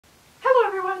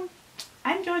everyone,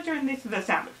 I'm Georgia and this is The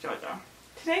Sound of Georgia.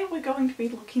 Today we're going to be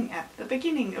looking at the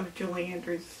beginning of Julie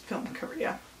Andrews' film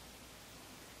career.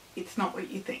 It's not what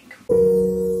you think.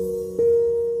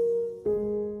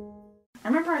 I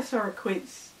remember I saw a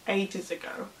quiz ages ago.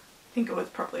 I think it was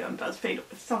probably on BuzzFeed, it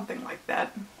was something like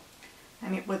that.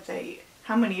 And it was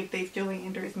how many of these Julie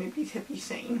Andrews movies have you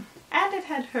seen? And it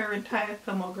had her entire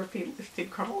filmography listed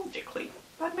chronologically.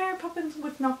 But Mary Poppins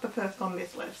was not the first on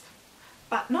this list.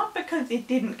 But not because it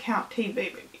didn't count TV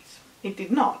movies. It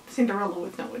did not. Cinderella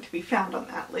was nowhere to be found on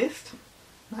that list.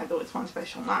 Neither was One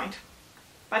Special Night.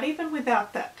 But even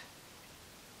without that,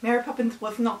 Mary Poppins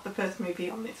was not the first movie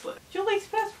on this list. Julie's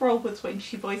first role was when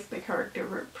she voiced the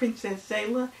character of Princess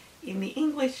Zayla in the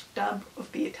English dub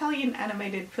of the Italian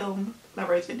animated film La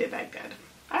Rosa di Baghdad.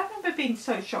 I remember being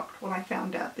so shocked when I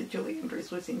found out that Julie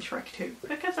Andrews was in Shrek 2,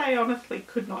 because I honestly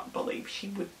could not believe she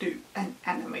would do an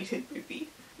animated movie.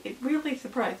 It really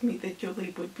surprised me that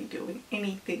Julie would be doing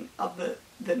anything other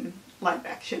than live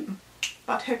action.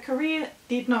 But her career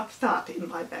did not start in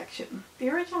live action.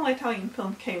 The original Italian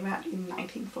film came out in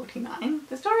 1949.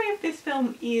 The story of this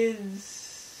film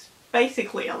is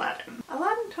basically Aladdin.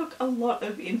 Aladdin took a lot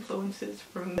of influences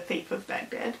from The Thief of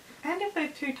Baghdad, and if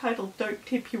those two titles don't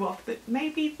tip you off that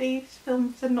maybe these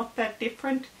films are not that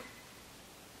different,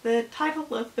 the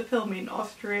title of the film in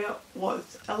Austria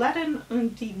was Aladdin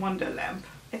und die Wunderlamp.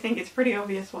 I think it's pretty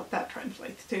obvious what that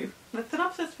translates to. The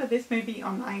synopsis for this movie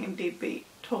on IMDb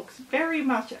talks very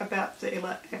much about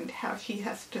Zayla and how she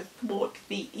has to thwart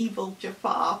the evil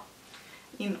Jafar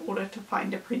in order to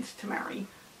find a prince to marry.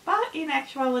 But in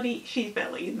actuality, she's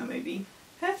barely in the movie.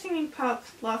 Her singing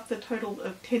parts last a total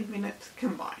of 10 minutes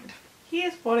combined.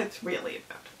 Here's what it's really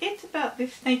about. It's about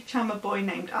this snake charmer boy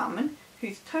named Armin,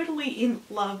 who's totally in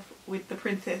love with the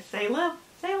Princess Zayla.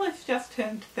 Zayla's just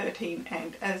turned 13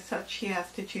 and as such she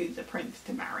has to choose a prince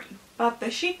to marry. But the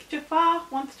Sheikh Jafar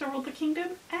wants to rule the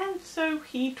kingdom and so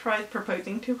he tries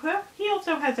proposing to her. He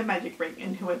also has a magic ring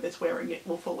and whoever's wearing it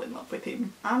will fall in love with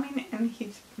him. Armin and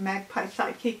his magpie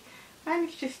sidekick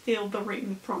manage to steal the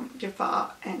ring from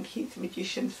Jafar and his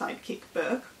magician sidekick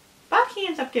Burke. But he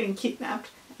ends up getting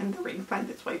kidnapped and the ring finds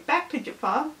its way back to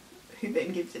Jafar, who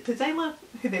then gives it to Zayla,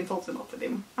 who then falls in love with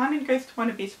him. Armin goes to one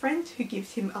of his friends who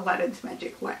gives him Aladdin's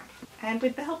magic lamp, and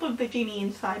with the help of the genie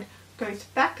inside, goes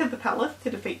back to the palace to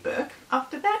defeat Burke.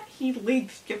 After that, he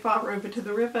leads Jafar over to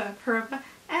the river forever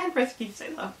and rescues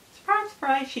Zayla. Surprise,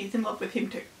 surprise, she's in love with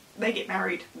him too. They get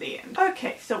married, the end.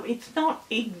 Okay, so it's not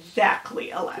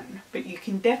exactly Aladdin, but you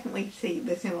can definitely see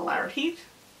the similarities.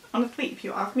 Honestly, if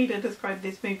you ask me to describe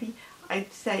this movie,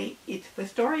 I'd say it's the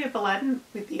story of Aladdin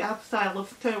with the art style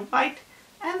of Snow White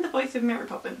and the voice of Mary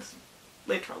Poppins.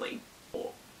 Literally.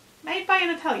 Or made by an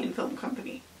Italian film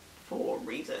company. For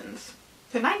reasons.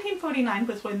 So 1949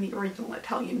 was when the original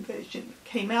Italian version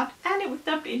came out, and it was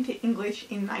dubbed into English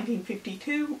in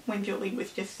 1952 when Julie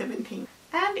was just 17.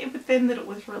 And it was then that it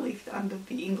was released under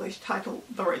the English title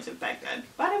The Rose of Baghdad.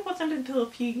 But it wasn't until a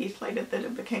few years later that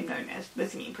it became known as The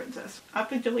Singing Princess.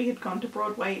 After Julie had gone to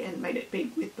Broadway and made it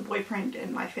big with The Boyfriend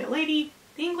and My Fair Lady,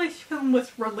 the English film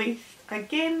was released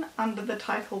again under the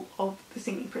title of The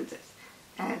Singing Princess.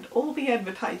 And all the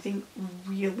advertising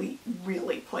really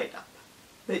played up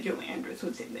that Julie Andrews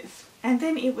was in this. And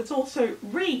then it was also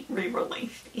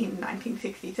re-released in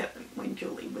 1967 when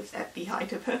Julie was at the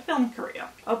height of her film career.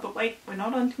 Oh, but wait, we're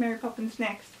not on to Mary Poppins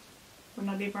next. We're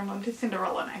not even on to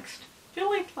Cinderella next.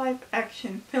 Julie's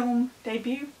live-action film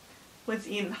debut was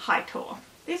in High Tour.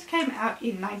 This came out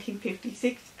in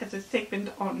 1956 as a segment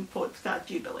on Ford Star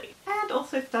Jubilee, and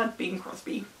also starred Bing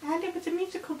Crosby, and it was a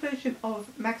musical version of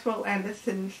Maxwell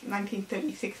Anderson's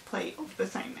 1936 play of the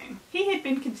same name. He had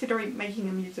been considering making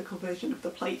a musical version of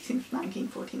the play since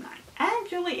 1949, and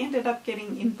Julie ended up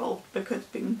getting involved because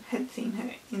Bing had seen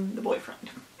her in The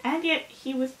Boyfriend. And yet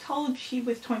he was told she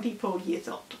was 24 years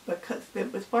old because there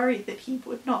was worry that he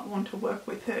would not want to work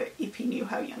with her if he knew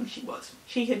how young she was.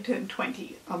 She had turned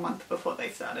 20 a month before they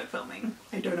started filming.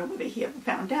 I don't know whether he ever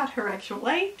found out her actual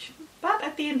age, but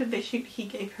at the end of the shoot he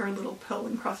gave her a little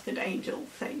pearl-encrusted angel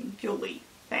saying, "Julie,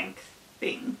 thanks,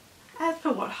 Bing." As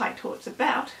for what High Tour's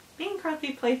about, Bing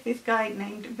Crosby plays this guy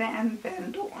named Van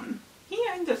Dorn. He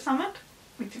owns a summit,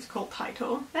 which is called High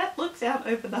Tour, that looks out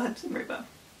over the Hudson River.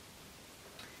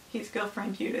 His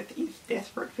girlfriend Judith is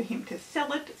desperate for him to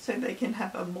sell it so they can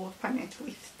have a more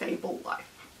financially stable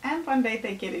life. And one day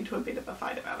they get into a bit of a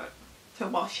fight about it. So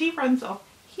while she runs off,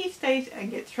 he stays and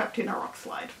gets trapped in a rock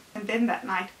slide. And then that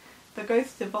night, the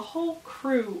ghosts of a whole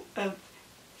crew of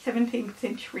 17th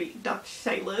century Dutch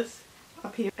sailors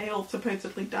appear. They all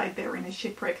supposedly died there in a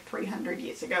shipwreck 300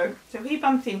 years ago. So he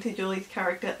bumps into Julie's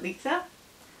character Lisa,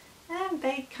 and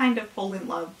they kind of fall in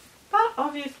love. But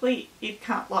obviously it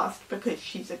can't last because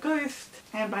she's a ghost,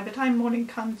 and by the time morning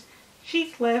comes,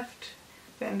 she's left.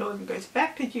 Van Doren goes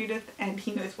back to Judith and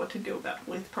he knows what to do about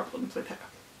his problems with her.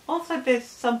 Also there's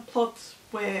subplots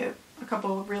where a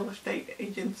couple of real estate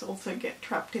agents also get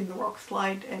trapped in the rock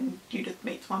slide and Judith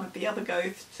meets one of the other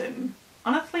ghosts, and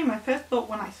honestly my first thought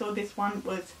when I saw this one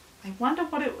was, I wonder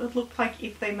what it would look like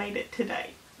if they made it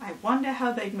today. I wonder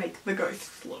how they'd make the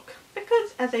ghosts look.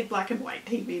 Because as a black and white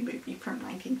TV movie from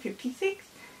 1956,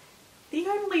 the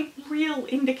only real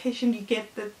indication you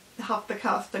get that half the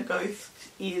cast are ghosts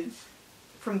is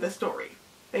from the story.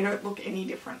 They don't look any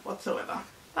different whatsoever.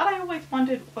 But I always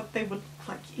wondered what they would look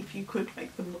like if you could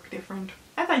make them look different.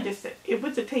 As I just said, it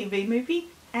was a TV movie,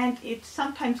 and it's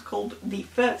sometimes called the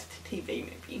first TV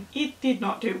movie. It did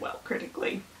not do well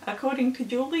critically. According to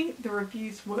Julie, the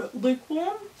reviews were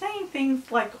lukewarm, saying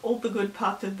things like all the good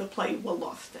parts of the play were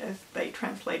lost as they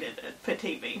translated it for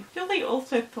TV. Julie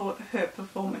also thought her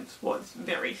performance was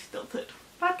very stilted.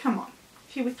 But come on,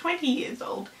 she was 20 years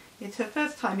old, it's her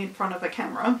first time in front of a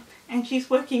camera, and she's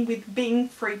working with Bing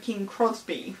freaking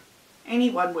Crosby.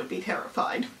 Anyone would be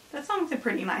terrified. The songs are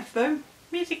pretty nice though.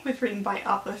 Music was written by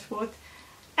Arthur Schwartz,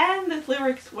 and the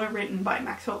lyrics were written by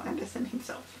Maxwell Anderson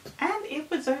himself. And it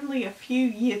was only a few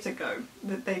years ago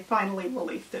that they finally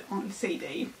released it on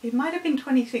CD. It might have been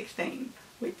 2016,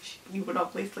 which you would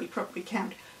obviously probably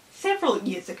count several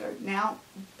years ago now,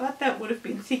 but that would have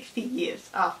been 60 years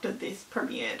after this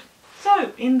premiered.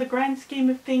 So, in the grand scheme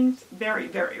of things, very,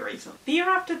 very recent. The year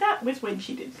after that was when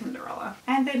she did Cinderella,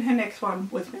 and then her next one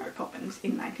was Mary Poppins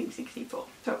in 1964.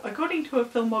 So, according to a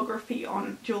filmography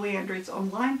on Julie Andrews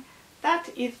Online, that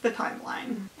is the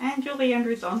timeline. And Julie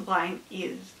Andrews Online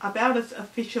is about as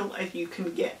official as you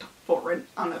can get for an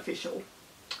unofficial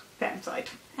fan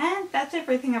site. And that's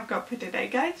everything I've got for today,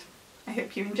 guys. I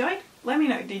hope you enjoyed. Let me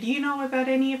know, did you know about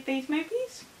any of these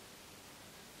movies?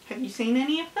 Have you seen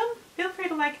any of them? Feel free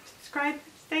to like and subscribe,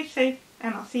 stay safe,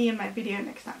 and I'll see you in my video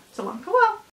next time. So long,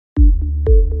 farewell!